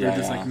 Yeah, so they're yeah,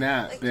 just yeah. like,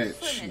 Nat,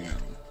 bitch, you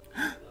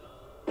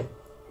know.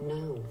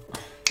 No.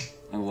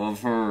 I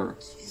love her.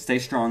 Stay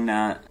strong,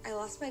 Nat. I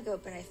lost my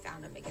goat, but I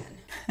found him again.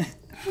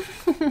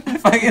 I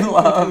fucking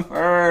love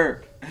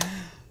her.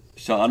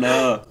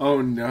 Shauna.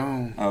 Oh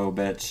no. Oh,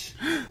 bitch.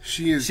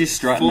 She's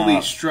strutting fully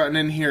up. strutting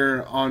in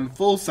here on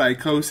full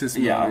psychosis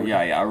mode.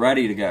 Yeah.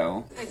 Ready to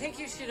go. I think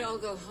you should all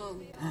go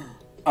home.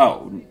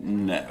 Oh,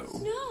 no.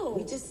 No,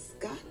 we just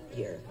got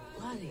here.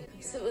 Lonnie,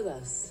 sit with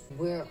us.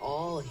 We're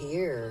all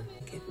here.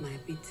 It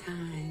might be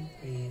time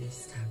for you to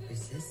stop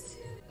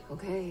resisting.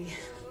 Okay.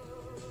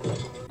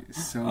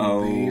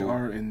 So they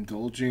are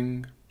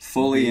indulging.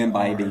 Fully They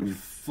imbibing. are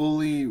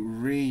fully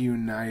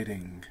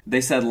reuniting. They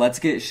said, let's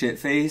get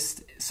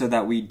shit-faced so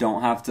that we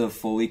don't have to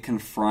fully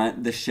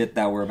confront the shit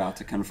that we're about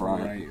to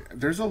confront. Right.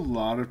 There's a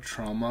lot of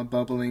trauma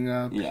bubbling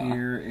up Yeah.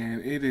 here,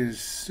 and it is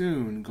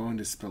soon going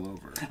to spill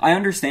over. I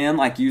understand,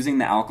 like, using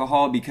the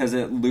alcohol because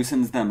it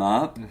loosens them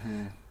up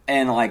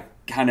and,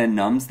 like, kind of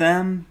numbs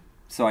them.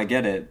 So I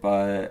get it,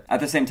 but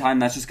at the same time,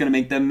 that's just going to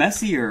make them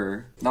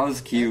messier. That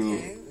was cute.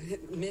 Okay.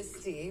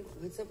 Misty,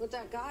 what's up with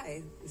that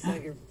guy? Is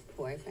that your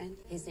boyfriend?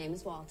 His name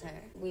is Walter.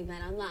 We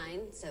met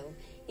online, so,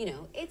 you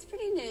know, it's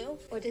pretty new.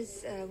 What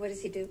does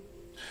he do?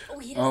 Oh,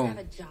 he doesn't have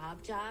a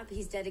job.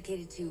 He's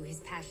dedicated to his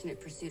passionate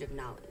pursuit of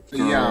knowledge.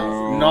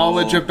 Yeah,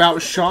 knowledge about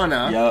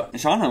Shauna. Yep.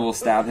 Shauna will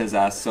stab his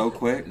ass so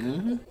quick.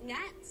 Nat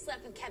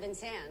slept with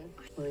Kevin's hand.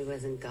 Well, he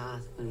wasn't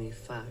goth when we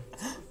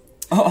fucked.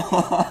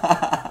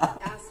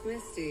 Ask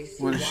Misty.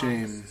 What a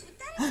shame.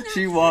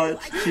 She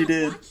watched. She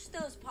did. Watch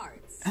those parts.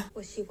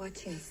 Was she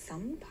watching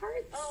some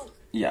parts? Oh.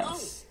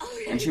 Yes.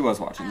 And she was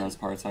watching those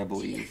parts, I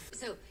believe.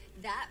 So,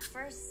 that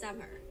first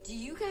summer, do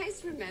you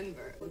guys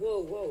remember?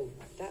 Whoa,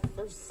 that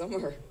first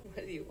summer.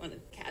 What, do you want to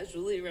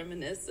casually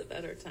reminisce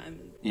about our time?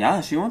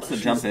 Yeah, she wants to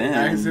jump in.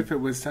 As if it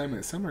was time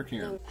at summer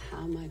camp.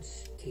 How much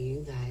do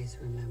you guys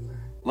remember?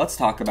 Let's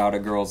talk about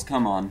it, girls.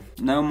 Come on.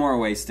 No more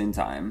wasting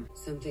time.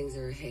 Some things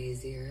are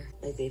hazier.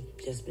 Like they've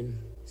just been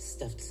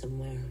stuffed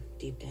somewhere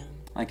deep down.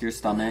 Like your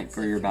stomach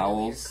or your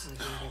bowels.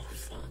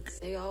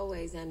 They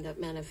always end up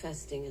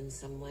manifesting in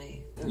some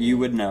way. You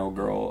would know,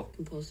 girl.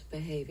 Compulsive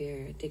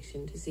behavior,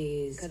 addiction,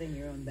 disease. Cutting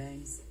your own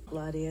bangs.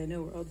 Lottie, I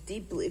know we're all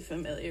deeply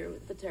familiar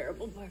with the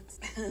terrible parts.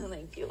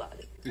 Thank you,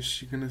 Lottie. Is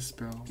she gonna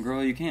spill?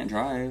 Girl, you can't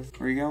drive.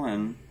 Where are you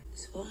going?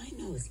 So I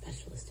know a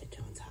specialist at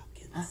Johns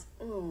Hopkins.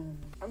 Oh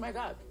my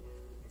god.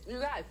 You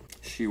guys.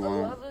 She I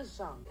won't. love this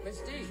song.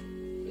 Misty.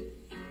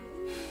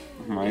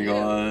 Oh my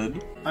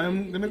god.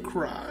 I'm gonna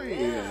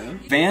cry.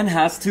 Van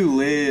has to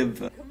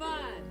live. Come on.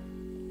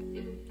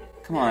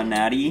 Come on,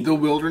 Natty. The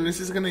wilderness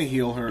is gonna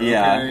heal her.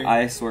 Yeah, okay?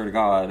 I swear to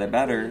God, it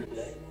better.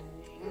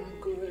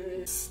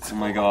 Oh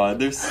my god,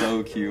 they're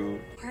so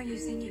cute. Why are you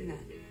singing that?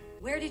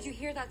 Where did you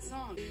hear that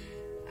song?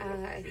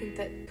 I think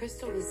that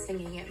Crystal was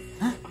singing it.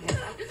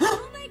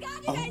 Oh my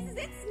god, you guys, is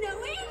it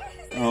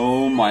snowing?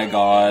 Oh my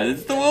god,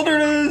 it's the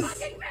wilderness.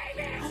 Fucking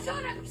baby!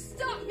 Shut up!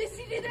 Stop!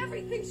 Missy did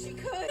everything she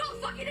could.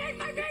 Don't fucking hate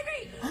my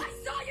baby! I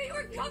saw you. You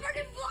were covered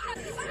in blood.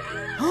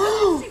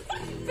 She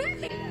fucking bit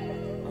me.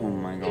 Oh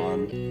my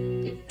god.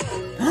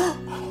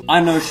 I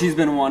know she's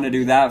been wanting to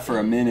do that for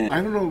a minute.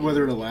 I don't know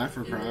whether to laugh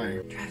or cry.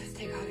 Travis,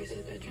 take Audie to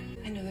the bedroom.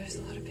 I know there's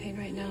a lot of pain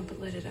right now, but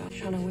let it out.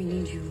 Shauna, we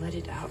need you. Let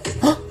it out.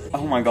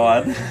 Oh my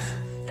god.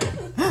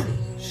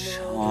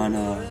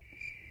 Shauna.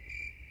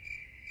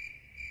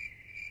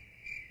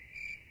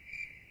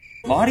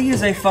 Lottie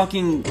is a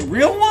fucking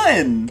real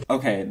one.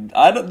 Okay,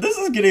 this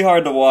is getting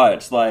hard to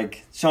watch.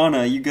 Like,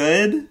 Shauna, you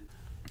good?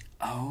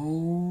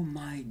 Oh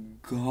my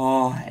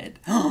god.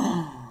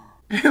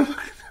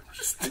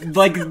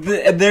 Like,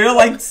 they're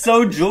like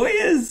so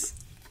joyous.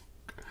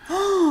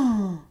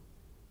 No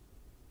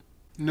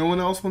one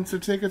else wants to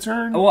take a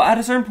turn? Well, at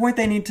a certain point,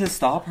 they need to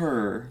stop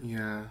her.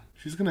 Yeah.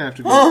 She's gonna have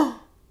to go.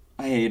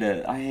 I hate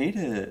it. I hate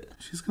it.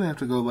 She's gonna have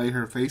to go lay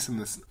her face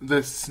in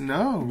the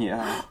snow.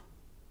 Yeah.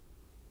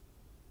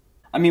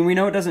 I mean, we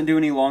know it doesn't do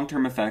any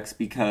long-term effects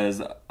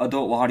because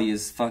adult Lottie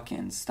is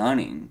fucking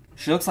stunning.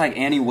 She looks like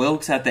Annie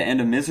Wilkes at the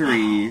end of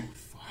Misery. Oh,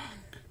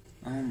 fuck.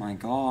 Oh my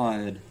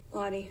god.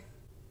 Lottie.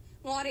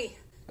 Lottie.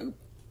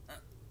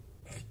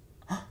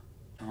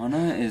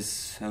 Shauna is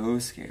so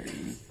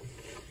scary.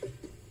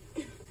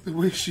 The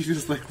way she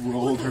just like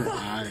rolled her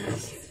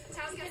eyes.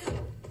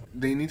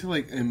 They need to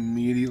like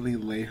immediately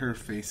lay her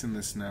face in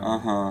the snow.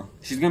 Uh-huh.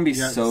 She's gonna be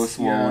so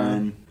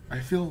swollen. Yeah. I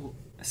feel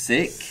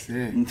sick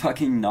and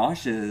fucking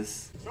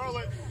nauseous.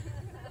 Charlotte!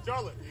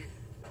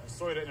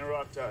 Sorry to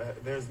interrupt.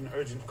 There's an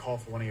urgent call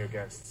for one of your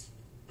guests.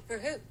 For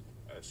who?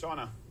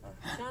 Shauna.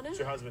 Shauna? It's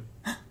your husband.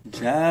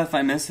 Jeff,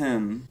 I miss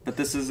him. But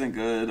this isn't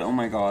good. Oh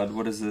my god,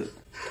 what is it?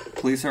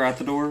 Police are at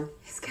the door?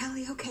 Is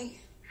Callie okay?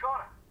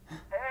 Shauna,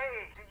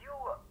 hey, do you,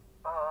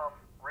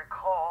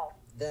 recall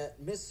that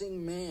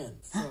missing man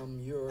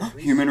from your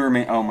Human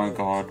remain. Oh my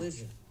god.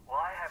 collision? Well,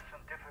 I have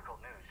some difficult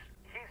news.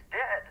 He's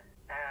dead,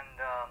 and,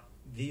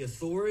 The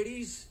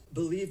authorities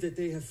believe that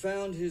they have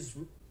found his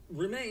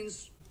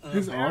remains.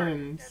 His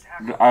arms.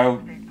 I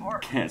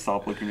can't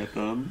stop looking at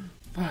them.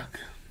 Fuck.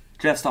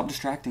 Jeff, stop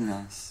distracting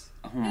us.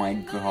 Oh my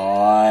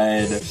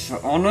god.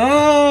 Oh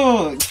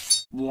no!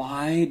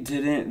 Why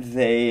didn't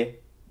they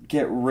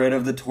get rid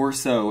of the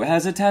torso. It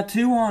has a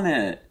tattoo on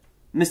it.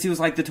 Misty was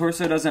like, the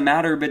torso doesn't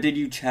matter, but did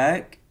you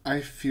check? I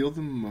feel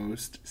the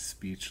most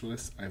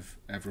speechless I've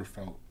ever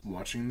felt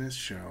watching this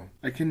show.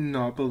 I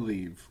cannot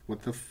believe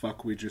what the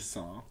fuck we just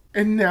saw.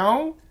 And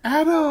now,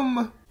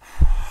 Adam,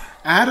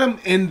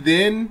 and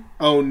then,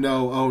 oh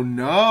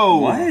no.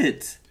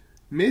 What?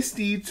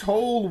 Misty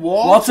told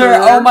Walter.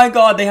 Oh my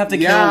god, they have to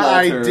kill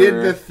Walter. Yeah, I did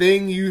the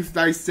thing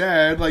I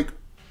said, like,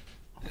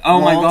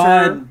 oh my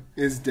god.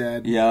 Is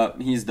dead.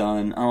 Yep, he's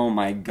done. Oh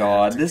my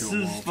god, this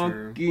is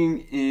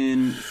fucking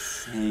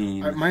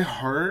insane. My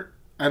heart,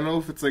 I don't know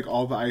if it's like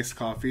all the iced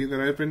coffee that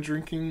I've been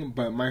drinking,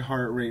 but my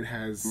heart rate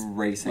has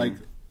racing, like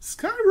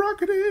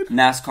skyrocketed.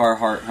 NASCAR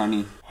heart,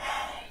 honey.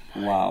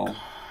 Wow. God.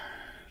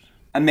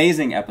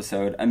 Amazing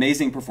episode,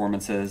 amazing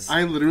performances.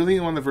 I literally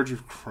am on the verge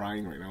of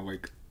crying right now,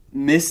 like.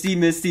 Misty.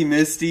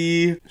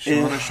 Shauna.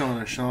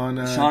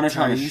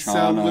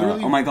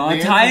 Oh my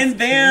god, Ty and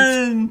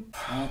Van!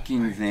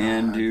 Fucking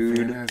Van, dude.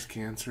 Van has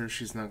cancer.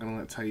 She's not gonna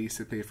let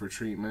Taissa pay for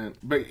treatment.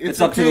 But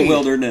it's up to the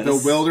wilderness.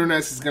 The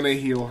wilderness is gonna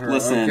heal her.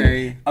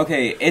 Listen,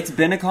 okay, it's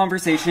been a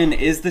conversation.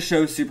 Is the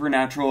show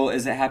supernatural?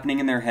 Is it happening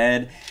in their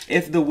head?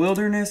 If the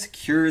wilderness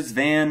cures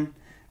Van,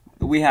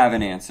 we have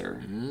an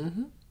answer.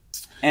 Mm-hmm.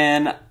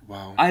 And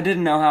wow. I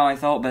didn't know how I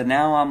felt, but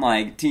now I'm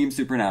like, Team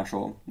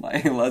Supernatural.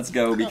 Like, let's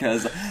go,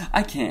 because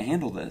I can't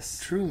handle this.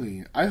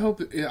 Truly. I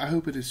hope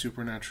it is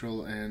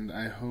supernatural, and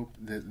I hope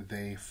that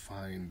they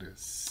find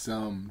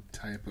some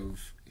type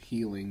of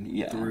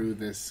healing through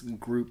this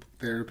group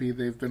therapy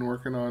they've been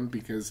working on,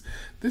 because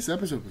this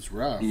episode was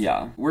rough.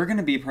 Yeah. We're going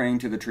to be praying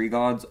to the tree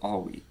gods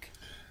all week.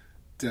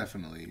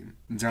 Definitely.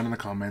 Down in the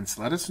comments,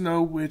 let us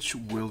know which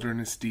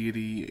wilderness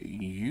deity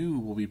you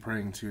will be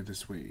praying to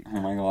this week.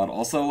 Oh my god.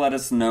 Also, let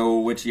us know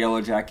which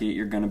yellow jacket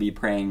you're going to be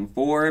praying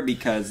for,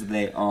 because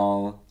they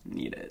all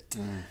need it.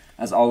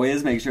 As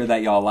always, make sure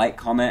that y'all like,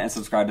 comment, and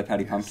subscribe to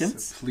Petty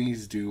Pumpkins.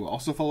 Please do.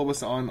 Also follow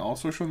us on all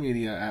social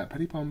media at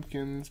Petty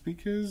Pumpkins,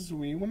 because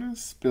we want to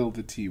spill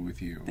the tea with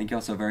you. Thank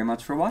y'all so very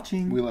much for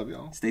watching. We love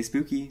y'all. Stay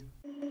spooky.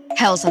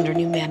 Hell's under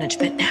new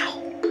management now.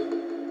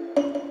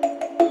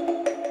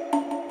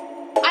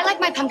 I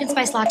like my pumpkin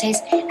spice lattes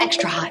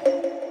extra hot.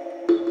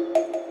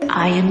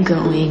 I am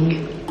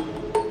going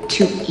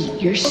to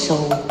eat your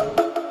soul.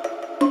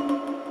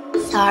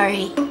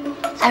 Sorry,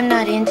 I'm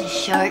not into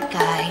short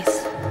guys.